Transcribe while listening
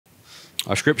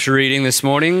Our scripture reading this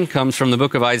morning comes from the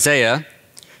book of Isaiah,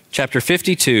 chapter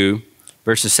 52,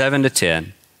 verses 7 to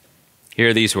 10.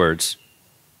 Hear these words.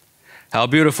 How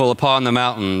beautiful upon the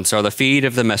mountains are the feet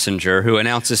of the messenger who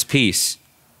announces peace,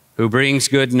 who brings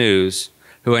good news,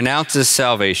 who announces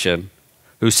salvation,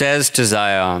 who says to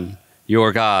Zion,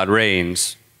 your God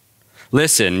reigns.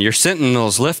 Listen, your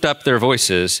sentinels lift up their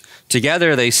voices.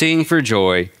 Together they sing for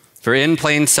joy, for in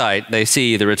plain sight they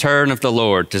see the return of the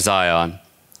Lord to Zion.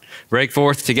 Break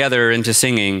forth together into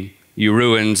singing, you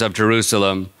ruins of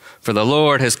Jerusalem, for the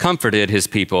Lord has comforted his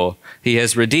people. He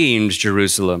has redeemed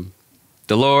Jerusalem.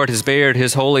 The Lord has bared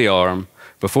his holy arm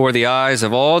before the eyes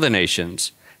of all the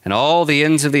nations, and all the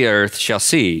ends of the earth shall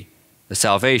see the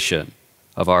salvation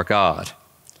of our God.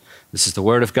 This is the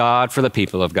word of God for the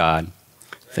people of God.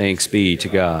 Thanks be to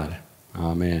God.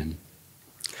 Amen.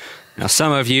 Now,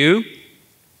 some of you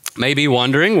may be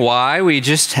wondering why we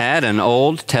just had an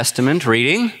Old Testament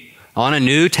reading on a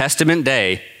New Testament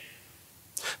day.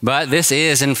 But this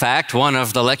is, in fact, one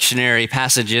of the lectionary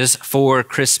passages for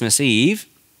Christmas Eve.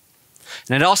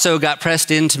 And it also got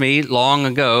pressed into me long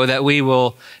ago that we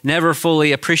will never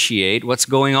fully appreciate what's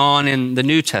going on in the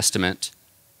New Testament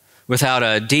without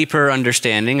a deeper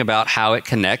understanding about how it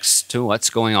connects to what's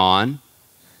going on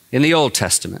in the Old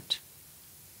Testament.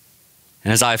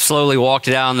 And as I've slowly walked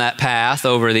down that path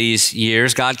over these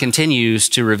years, God continues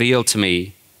to reveal to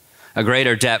me a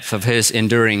greater depth of his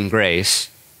enduring grace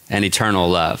and eternal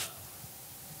love.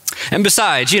 And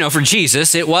besides, for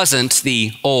Jesus, it wasn't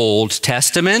the Old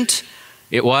Testament,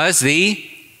 it was the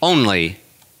only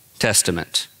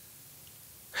Testament.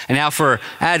 And now for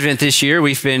Advent this year,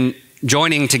 we've been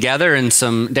joining together in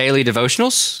some daily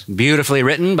devotionals, beautifully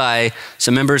written by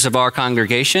some members of our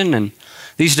congregation. And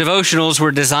these devotionals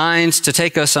were designed to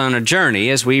take us on a journey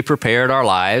as we prepared our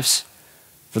lives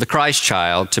for the Christ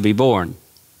child to be born.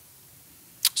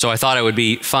 So I thought it would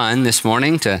be fun this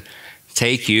morning to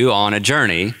take you on a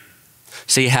journey,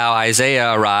 see how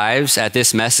Isaiah arrives at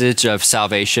this message of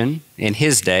salvation in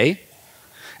his day,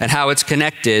 and how it's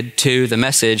connected to the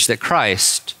message that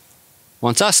Christ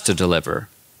wants us to deliver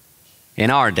in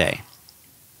our day.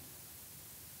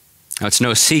 Now, it's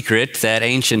no secret that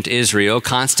ancient Israel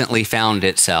constantly found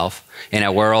itself in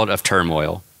a world of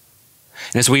turmoil.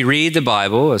 And as we read the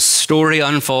Bible, a story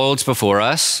unfolds before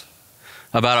us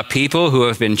about a people who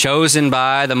have been chosen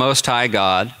by the Most High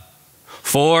God,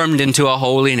 formed into a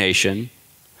holy nation,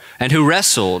 and who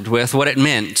wrestled with what it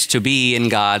meant to be in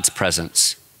God's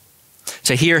presence,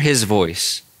 to hear his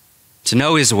voice, to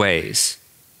know his ways,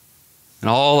 and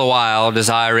all the while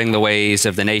desiring the ways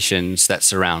of the nations that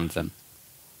surround them.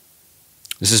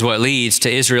 This is what leads to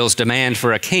Israel's demand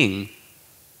for a king.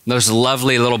 Those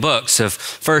lovely little books of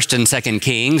 1st and 2nd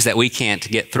Kings that we can't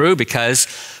get through because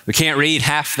we can't read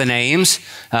half the names,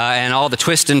 and all the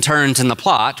twists and turns in the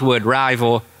plot would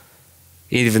rival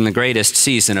even the greatest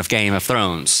season of Game of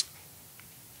Thrones.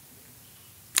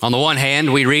 On the one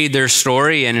hand, we read their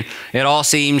story and it all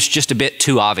seems just a bit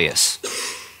too obvious.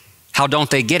 How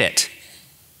don't they get it?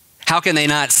 How can they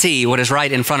not see what is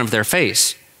right in front of their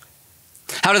face?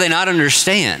 How do they not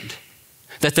understand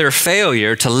that their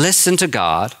failure to listen to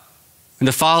God and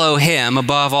to follow him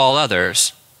above all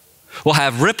others will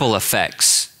have ripple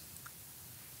effects,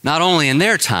 not only in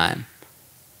their time,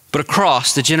 but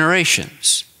across the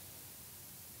generations?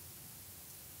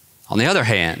 On the other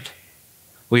hand,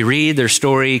 we read their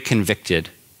story convicted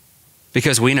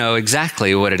because we know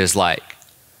exactly what it is like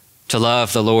to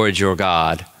love the Lord your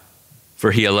God,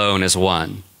 for he alone is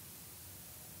one,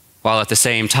 while at the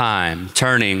same time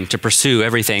turning to pursue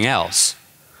everything else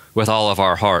with all of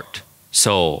our heart,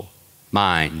 soul,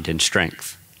 mind, and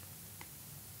strength.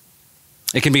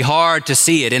 It can be hard to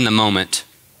see it in the moment,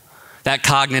 that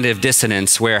cognitive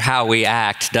dissonance where how we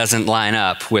act doesn't line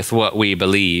up with what we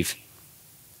believe.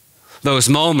 Those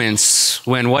moments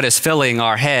when what is filling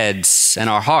our heads and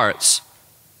our hearts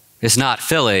is not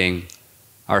filling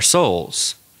our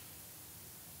souls.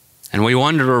 And we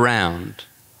wander around,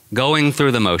 going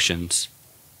through the motions,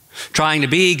 trying to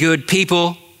be good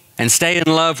people and stay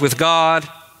in love with God,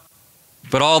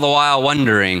 but all the while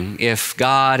wondering if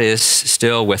God is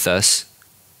still with us.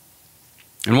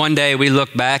 And one day we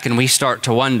look back and we start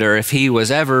to wonder if he was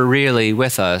ever really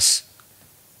with us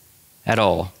at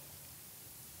all.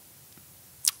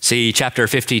 See, chapter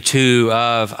 52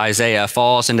 of Isaiah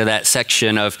falls into that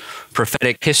section of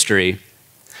prophetic history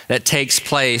that takes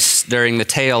place during the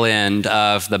tail end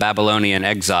of the Babylonian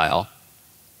exile.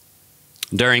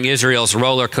 During Israel's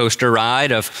roller coaster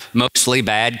ride of mostly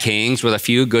bad kings with a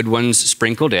few good ones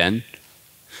sprinkled in,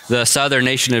 the southern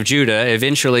nation of Judah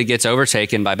eventually gets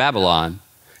overtaken by Babylon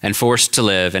and forced to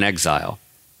live in exile.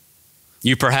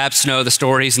 You perhaps know the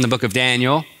stories in the book of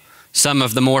Daniel, some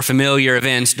of the more familiar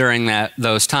events during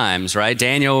those times, right?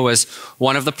 Daniel was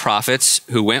one of the prophets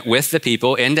who went with the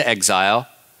people into exile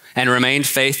and remained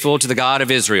faithful to the God of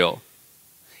Israel,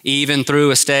 even through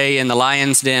a stay in the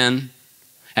lion's den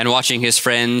and watching his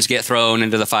friends get thrown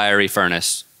into the fiery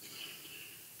furnace.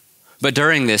 But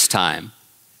during this time,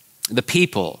 the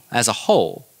people as a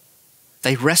whole,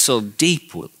 they wrestled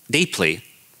deeply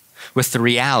with the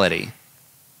reality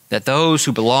that those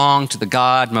who belong to the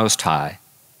God Most High,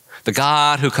 the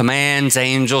God who commands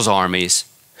angels' armies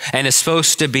and is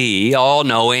supposed to be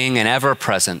all-knowing and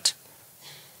ever-present,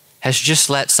 has just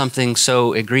let something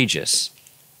so egregious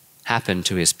happen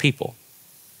to his people.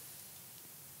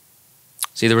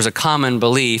 See, there was a common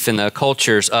belief in the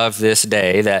cultures of this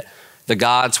day that the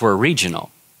gods were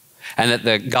regional, and that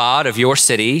the God of your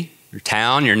city, your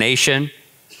town, your nation,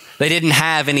 they didn't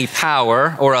have any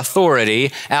power or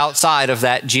authority outside of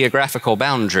that geographical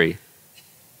boundary.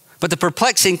 But the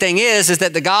perplexing thing is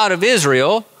that the God of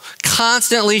Israel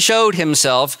constantly showed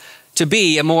himself to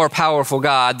be a more powerful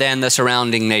God than the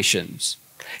surrounding nations.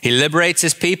 He liberates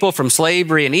his people from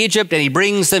slavery in Egypt, and he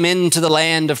brings them into the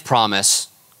land of promise.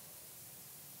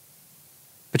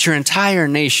 But your entire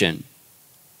nation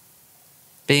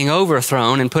being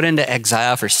overthrown and put into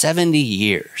exile for 70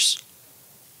 years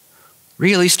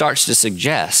really starts to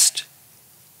suggest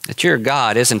that your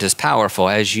God isn't as powerful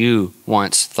as you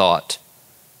once thought.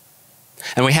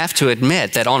 And we have to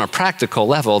admit that on a practical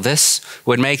level, this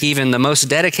would make even the most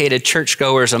dedicated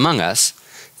churchgoers among us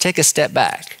take a step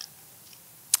back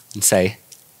and say,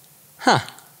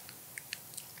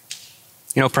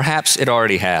 perhaps it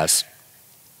already has.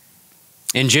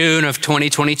 In June of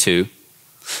 2022,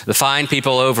 the fine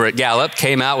people over at Gallup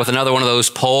came out with another one of those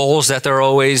polls that they're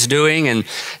always doing, and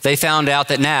they found out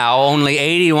that now only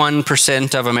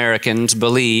 81% of Americans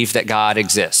believe that God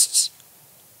exists.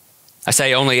 I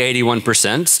say only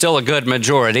 81%, still a good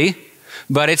majority,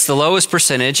 but it's the lowest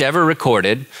percentage ever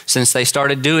recorded since they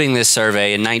started doing this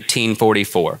survey in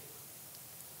 1944.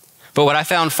 But what I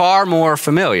found far more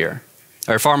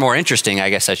interesting, I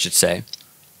guess I should say,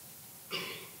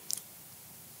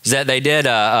 is that they did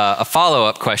a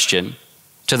follow-up question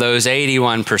to those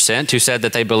 81% who said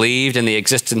that they believed in the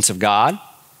existence of God.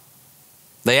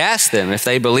 They asked them if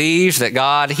they believed that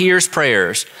God hears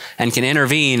prayers and can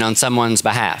intervene on someone's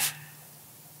behalf.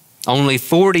 Only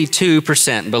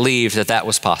 42% believed that that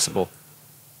was possible.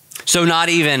 So not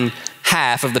even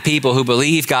half of the people who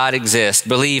believe God exists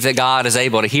believe that God is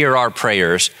able to hear our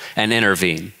prayers and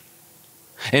intervene.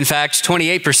 In fact,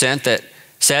 28% that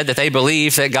said that they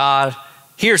believe that God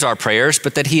hears our prayers,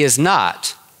 but that he is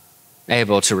not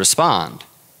able to respond.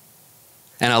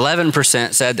 And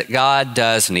 11% said that God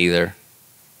does neither.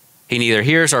 He neither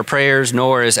hears our prayers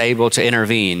nor is able to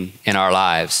intervene in our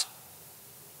lives.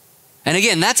 And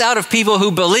again, that's out of people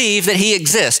who believe that he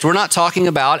exists. We're not talking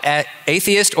about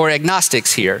atheists or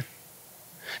agnostics here.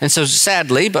 And so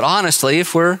sadly, but honestly,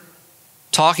 if we're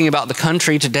talking about the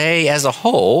country today as a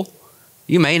whole,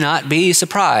 you may not be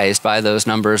surprised by those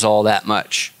numbers all that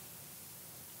much.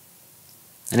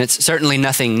 And it's certainly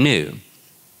nothing new.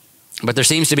 But there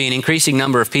seems to be an increasing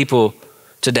number of people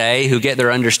today who get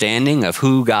their understanding of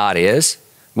who God is,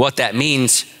 what that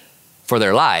means for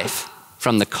their life,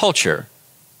 from the culture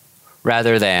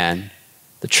rather than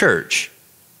the church.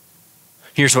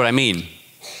 Here's what I mean.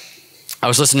 I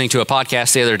was listening to a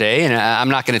podcast the other day, and I'm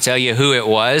not going to tell you who it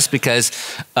was because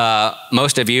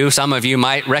some of you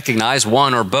might recognize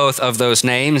one or both of those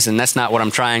names, and that's not what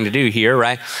I'm trying to do here,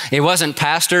 right? It wasn't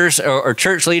pastors or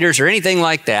church leaders or anything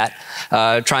like that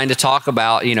trying to talk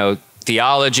about,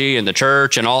 theology and the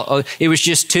church and all. It was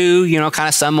just two, kind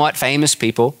of somewhat famous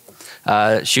people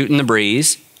shooting the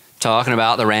breeze, talking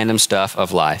about the random stuff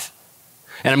of life.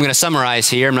 And I'm going to summarize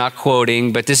here. I'm not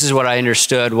quoting, but this is what I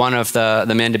understood one of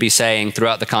the men to be saying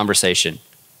throughout the conversation.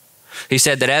 He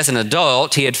said that as an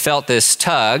adult, he had felt this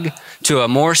tug to a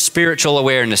more spiritual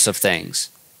awareness of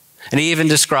things. And he even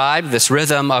described this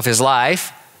rhythm of his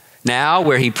life now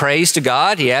where he prays to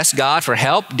God. He asks God for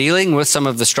help dealing with some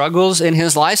of the struggles in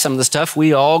his life, some of the stuff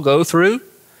we all go through.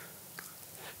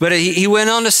 But he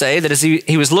went on to say that as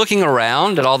he was looking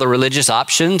around at all the religious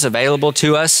options available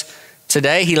to us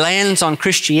today, he lands on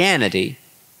Christianity,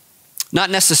 not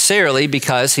necessarily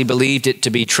because he believed it to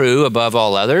be true above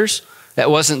all others.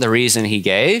 That wasn't the reason he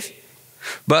gave,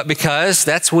 but because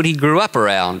that's what he grew up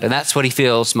around and that's what he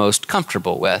feels most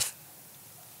comfortable with.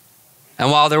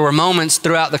 And while there were moments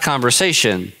throughout the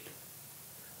conversation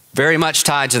very much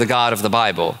tied to the God of the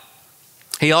Bible,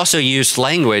 he also used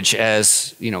language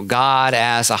as, God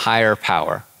as a higher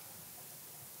power.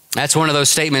 That's one of those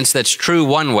statements that's true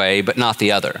one way, but not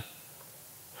the other.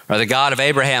 or the God of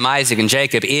Abraham, Isaac, and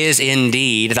Jacob is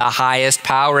indeed the highest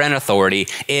power and authority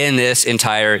in this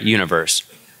entire universe.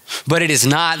 But it is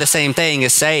not the same thing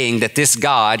as saying that this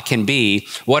God can be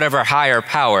whatever higher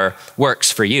power works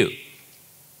for you.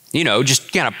 You know,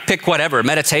 just kind of pick whatever,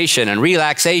 meditation and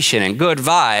relaxation and good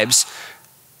vibes,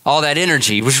 all that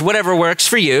energy, which whatever works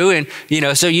for you, and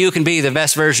so you can be the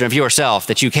best version of yourself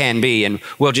that you can be, and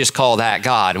we'll just call that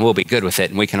God and we'll be good with it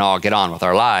and we can all get on with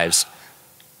our lives.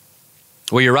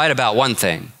 Well, you're right about one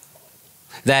thing.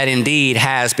 That indeed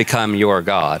has become your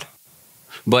God,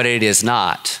 but it is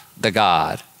not the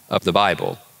God of the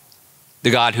Bible. The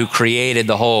God who created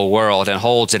the whole world and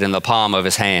holds it in the palm of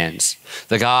his hands.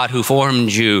 The God who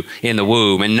formed you in the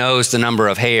womb and knows the number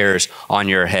of hairs on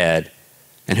your head,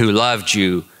 and who loved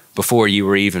you before you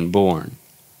were even born.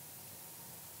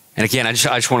 And again, I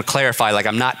just want to clarify,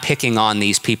 I'm not picking on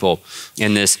these people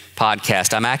in this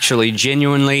podcast. I'm actually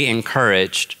genuinely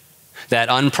encouraged that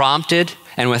unprompted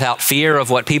and without fear of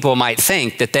what people might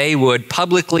think, that they would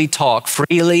publicly talk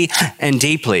freely and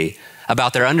deeply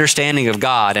about their understanding of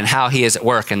God and how he is at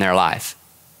work in their life.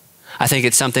 I think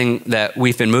it's something that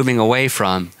we've been moving away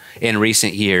from in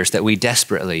recent years that we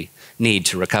desperately need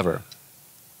to recover.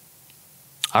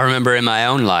 I remember in my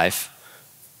own life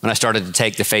when I started to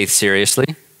take the faith seriously,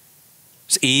 I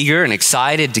was eager and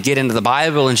excited to get into the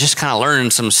Bible and just kind of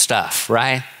learn some stuff,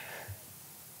 right?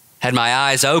 Had my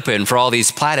eyes open for all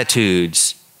these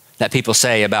platitudes that people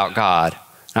say about God.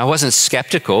 And I wasn't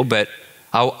skeptical, but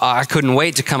I couldn't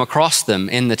wait to come across them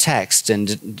in the text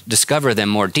and discover them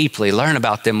more deeply, learn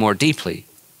about them more deeply.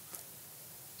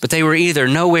 But they were either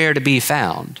nowhere to be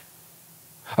found,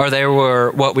 or they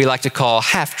were what we like to call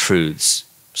half-truths,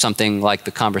 something like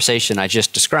the conversation I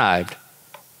just described.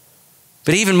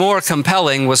 But even more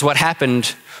compelling was what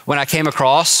happened when I came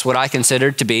across what I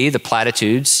considered to be the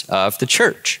platitudes of the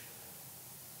church.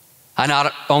 I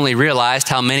not only realized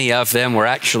how many of them were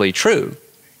actually true,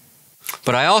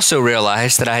 but I also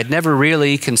realized that I had never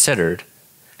really considered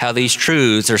how these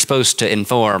truths are supposed to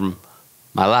inform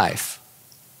my life.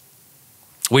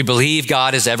 We believe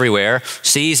God is everywhere,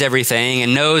 sees everything,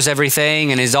 and knows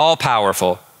everything, and is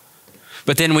all-powerful.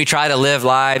 But then we try to live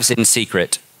lives in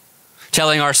secret,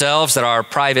 telling ourselves that our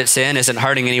private sin isn't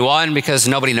hurting anyone because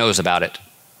nobody knows about it.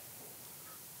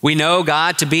 We know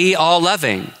God to be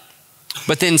all-loving,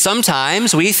 but then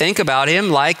sometimes we think about him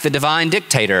like the divine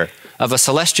dictator of a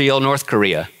celestial North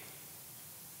Korea.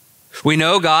 We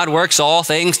know God works all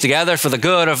things together for the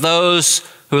good of those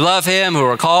who love him, who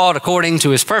are called according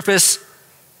to his purpose.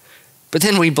 But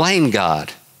then we blame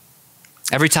God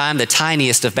every time the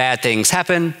tiniest of bad things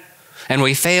happen, and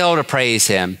we fail to praise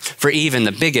him for even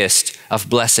the biggest of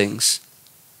blessings.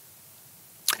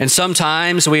 And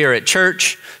sometimes we are at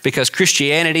church because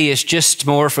Christianity is just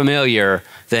more familiar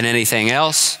than anything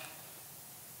else,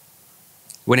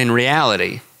 when in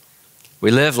reality, we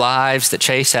live lives that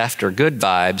chase after good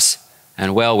vibes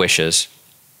and well wishes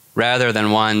rather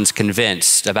than ones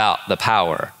convinced about the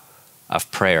power of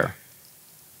prayer.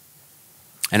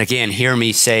 And again, hear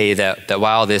me say that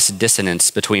while this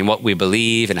dissonance between what we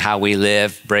believe and how we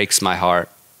live breaks my heart,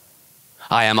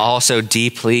 I am also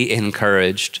deeply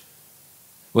encouraged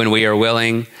when we are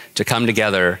willing to come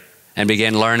together and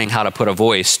begin learning how to put a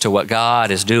voice to what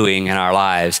God is doing in our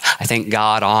lives. I think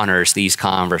God honors these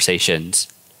conversations,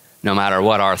 no matter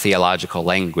what our theological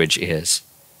language is.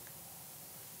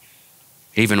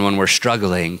 Even when we're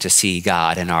struggling to see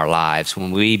God in our lives,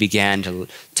 when we begin to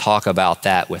talk about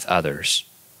that with others,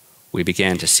 we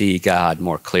begin to see God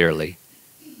more clearly.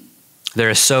 There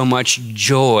is so much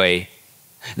joy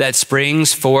that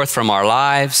springs forth from our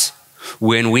lives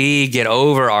when we get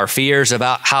over our fears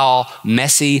about how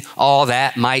messy all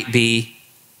that might be,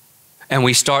 and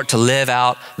we start to live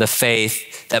out the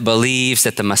faith that believes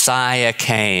that the Messiah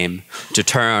came to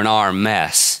turn our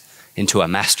mess into a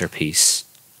masterpiece.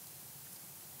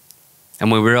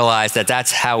 And we realize that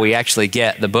that's how we actually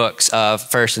get the books of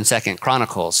 1st and 2nd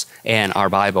Chronicles in our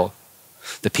Bible.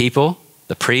 The people,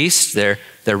 the priests, they're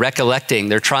recollecting,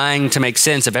 they're trying to make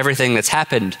sense of everything that's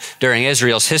happened during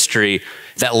Israel's history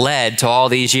that led to all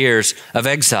these years of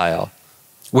exile.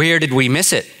 Where did we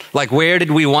miss it? Where did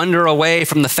we wander away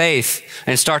from the faith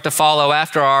and start to follow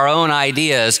after our own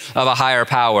ideas of a higher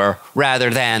power rather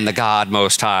than the God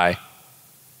Most High?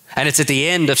 And it's at the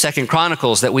end of 2nd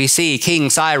Chronicles that we see King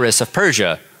Cyrus of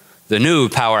Persia, the new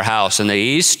powerhouse in the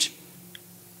East,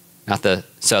 not the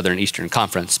Southern Eastern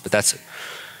Conference, but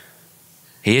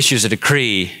he issues a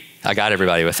decree. I got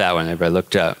everybody with that one. Everybody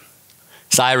looked up.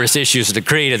 Cyrus issues a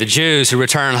decree to the Jews who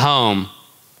return home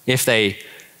if they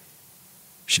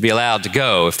should be allowed to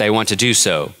go, if they want to do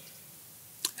so.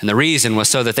 And the reason was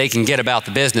so that they can get about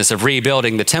the business of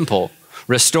rebuilding the temple,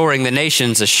 restoring the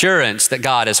nation's assurance that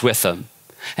God is with them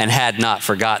and had not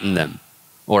forgotten them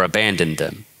or abandoned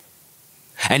them.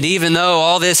 And even though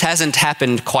all this hasn't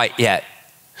happened quite yet,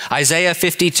 Isaiah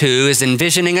 52 is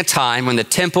envisioning a time when the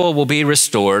temple will be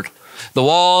restored, the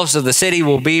walls of the city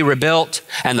will be rebuilt,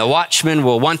 and the watchmen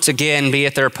will once again be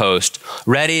at their post,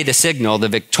 ready to signal the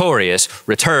victorious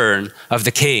return of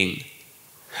the King.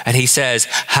 And he says,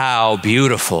 how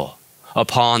beautiful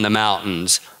upon the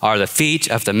mountains are the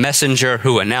feet of the messenger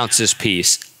who announces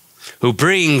peace, who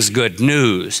brings good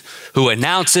news, who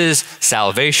announces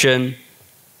salvation,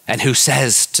 and who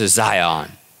says to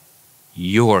Zion,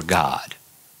 your God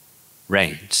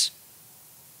reigns.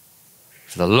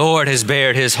 For the Lord has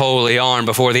bared his holy arm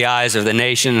before the eyes of the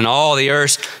nation, and all the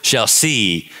earth shall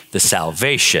see the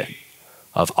salvation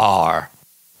of our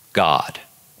God.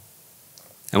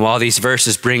 And while these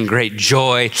verses bring great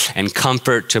joy and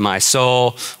comfort to my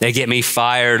soul, they get me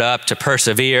fired up to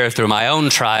persevere through my own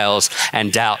trials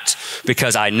and doubts,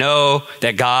 because I know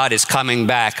that God is coming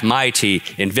back mighty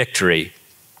in victory.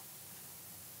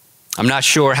 I'm not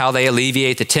sure how they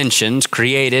alleviate the tensions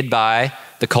created by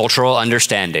the cultural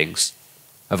understandings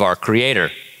of our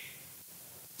Creator.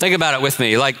 Think about it with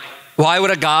me. Why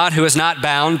would a God who is not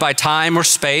bound by time or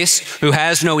space, who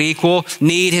has no equal,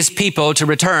 need his people to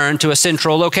return to a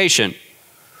central location?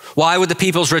 Why would the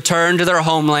people's return to their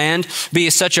homeland be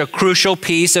such a crucial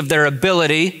piece of their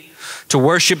ability to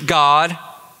worship God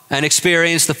and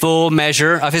experience the full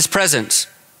measure of his presence?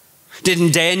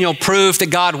 Didn't Daniel prove that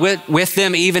God went with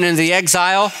them even in the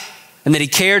exile and that he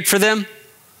cared for them?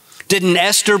 Didn't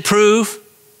Esther prove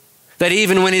that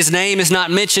even when his name is not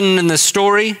mentioned in the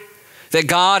story, that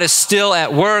God is still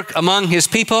at work among his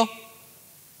people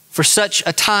for such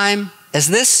a time as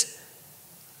this?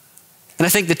 And I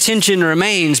think the tension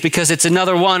remains because it's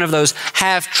another one of those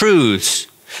half-truths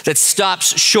that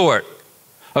stops short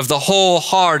of the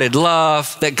wholehearted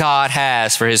love that God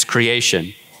has for his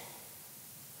creation.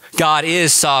 God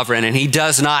is sovereign, and he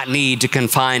does not need to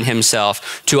confine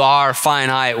himself to our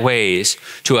finite ways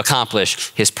to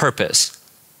accomplish his purpose.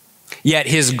 Yet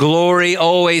his glory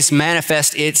always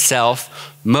manifests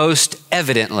itself most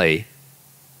evidently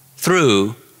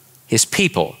through his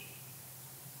people.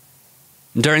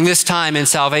 During this time in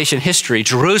salvation history,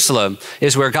 Jerusalem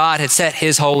is where God had set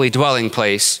his holy dwelling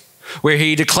place, where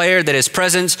he declared that his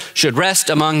presence should rest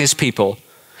among his people.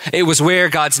 It was where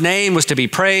God's name was to be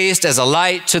praised as a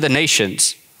light to the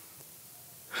nations.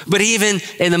 But even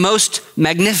in the most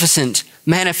magnificent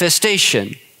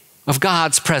manifestation of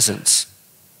God's presence,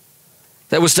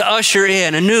 that was to usher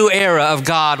in a new era of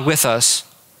God with us,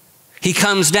 he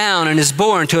comes down and is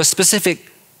born to a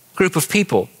specific group of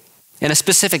people in a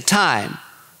specific time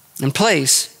and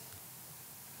place.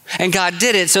 And God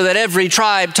did it so that every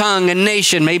tribe, tongue, and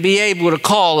nation may be able to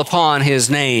call upon his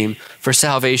name for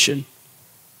salvation.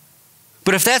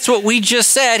 But if that's what we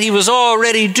just said he was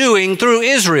already doing through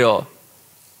Israel,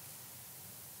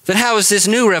 then how is this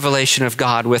new revelation of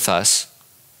God with us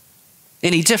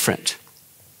any different?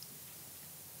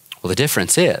 Well, the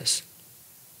difference is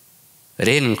that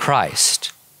in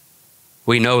Christ,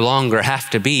 we no longer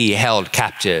have to be held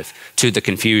captive to the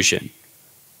confusion,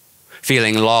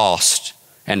 feeling lost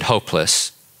and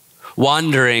hopeless,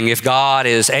 wondering if God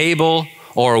is able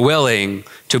or willing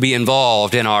to be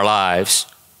involved in our lives.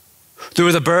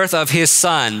 Through the birth of his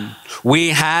Son, we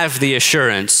have the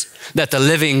assurance that the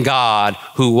living God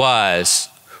who was,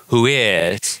 who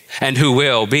is, and who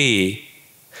will be,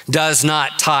 does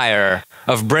not tire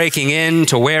of breaking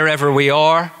into wherever we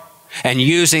are and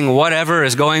using whatever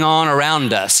is going on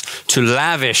around us to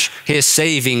lavish his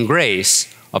saving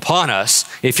grace upon us.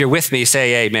 If you're with me,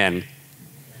 say amen.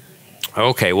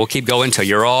 Okay, we'll keep going till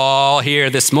you're all here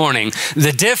this morning.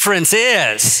 The difference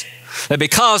is that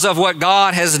because of what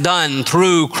God has done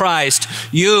through Christ,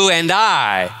 you and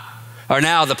I are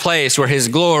now the place where his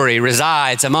glory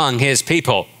resides among his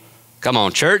people. Come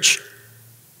on, church.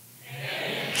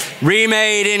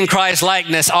 Remade in Christ's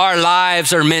likeness, our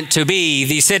lives are meant to be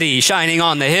the city shining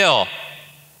on the hill,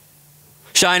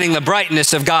 shining the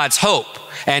brightness of God's hope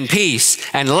and peace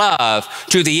and love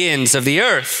to the ends of the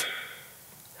earth.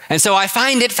 And so I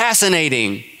find it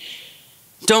fascinating,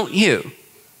 don't you,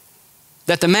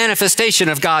 that the manifestation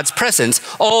of God's presence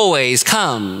always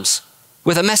comes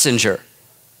with a messenger.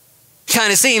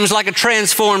 Kind of seems like a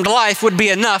transformed life would be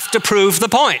enough to prove the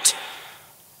point.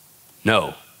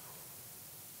 No.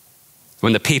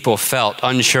 When the people felt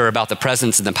unsure about the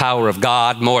presence and the power of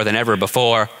God more than ever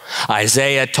before,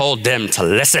 Isaiah told them to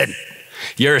listen.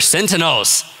 Your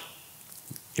sentinels,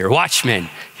 your watchmen,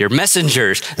 your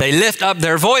messengers, they lift up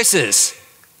their voices.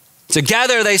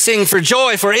 Together they sing for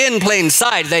joy, for in plain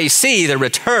sight they see the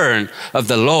return of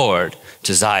the Lord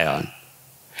to Zion.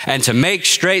 And to make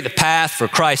straight the path for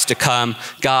Christ to come,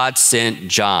 God sent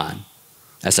John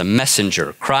as a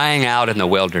messenger crying out in the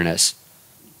wilderness,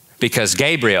 because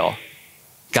Gabriel,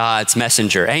 God's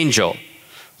messenger angel,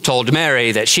 told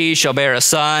Mary that she shall bear a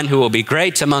son who will be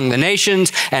great among the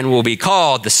nations and will be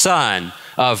called the Son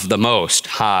of the Most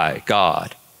High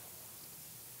God.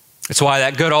 That's why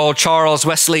that good old Charles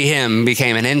Wesley hymn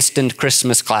became an instant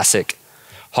Christmas classic.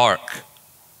 Hark,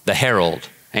 the herald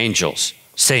angels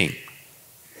sing.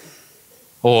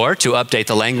 Or, to update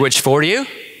the language for you,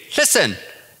 listen,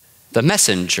 the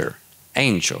messenger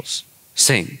angels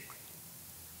sing.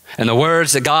 And the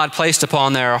words that God placed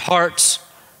upon their hearts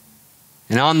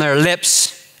and on their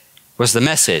lips was the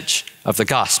message of the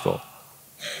gospel.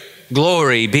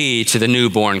 Glory be to the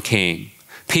newborn King.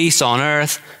 Peace on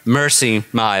earth, mercy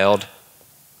mild,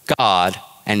 God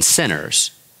and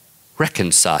sinners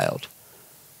reconciled.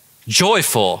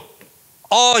 Joyful,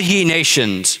 all ye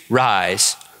nations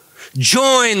rise.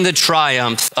 Join the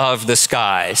triumph of the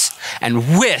skies,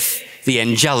 and with the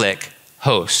angelic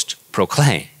host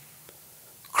proclaim,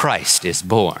 Christ is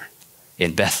born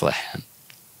in Bethlehem.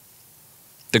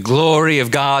 The glory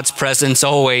of God's presence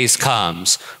always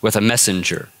comes with a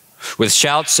messenger, with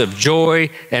shouts of joy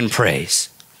and praise.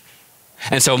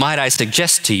 And so might I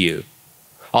suggest to you,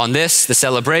 on this, the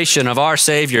celebration of our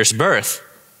Savior's birth,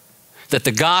 that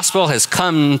the gospel has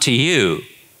come to you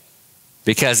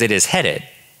because it is headed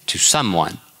to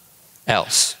someone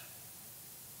else.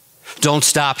 Don't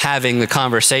stop having the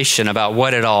conversation about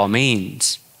what it all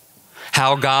means,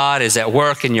 how God is at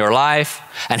work in your life,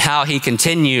 and how he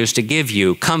continues to give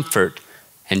you comfort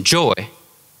and joy.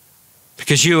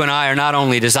 Because you and I are not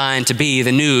only designed to be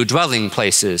the new dwelling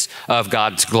places of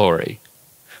God's glory,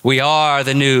 we are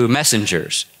the new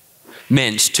messengers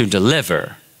meant to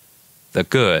deliver the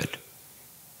good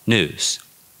news.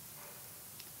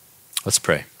 Let's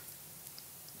pray.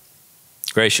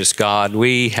 Gracious God,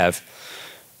 we have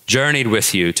journeyed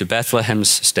with you to Bethlehem's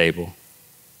stable,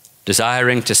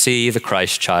 desiring to see the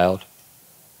Christ child.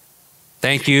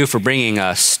 Thank you for bringing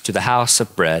us to the house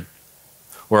of bread,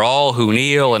 where all who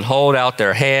kneel and hold out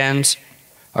their hands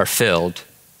are filled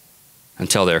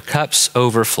until their cups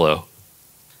overflow.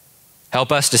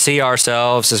 Help us to see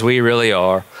ourselves as we really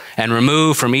are and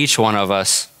remove from each one of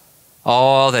us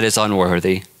all that is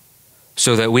unworthy,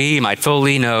 so that we might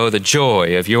fully know the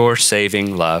joy of your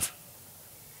saving love.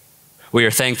 We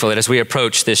are thankful that as we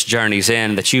approach this journey's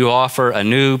end, that you offer a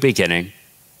new beginning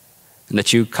and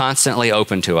that you constantly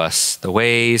open to us the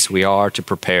ways we are to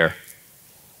prepare.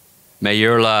 May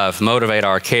your love motivate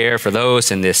our care for those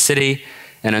in this city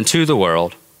and unto the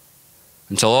world,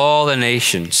 until all the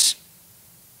nations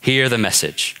hear the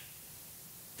message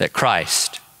that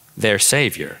Christ, their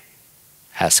Savior,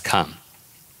 has come.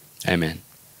 Amen.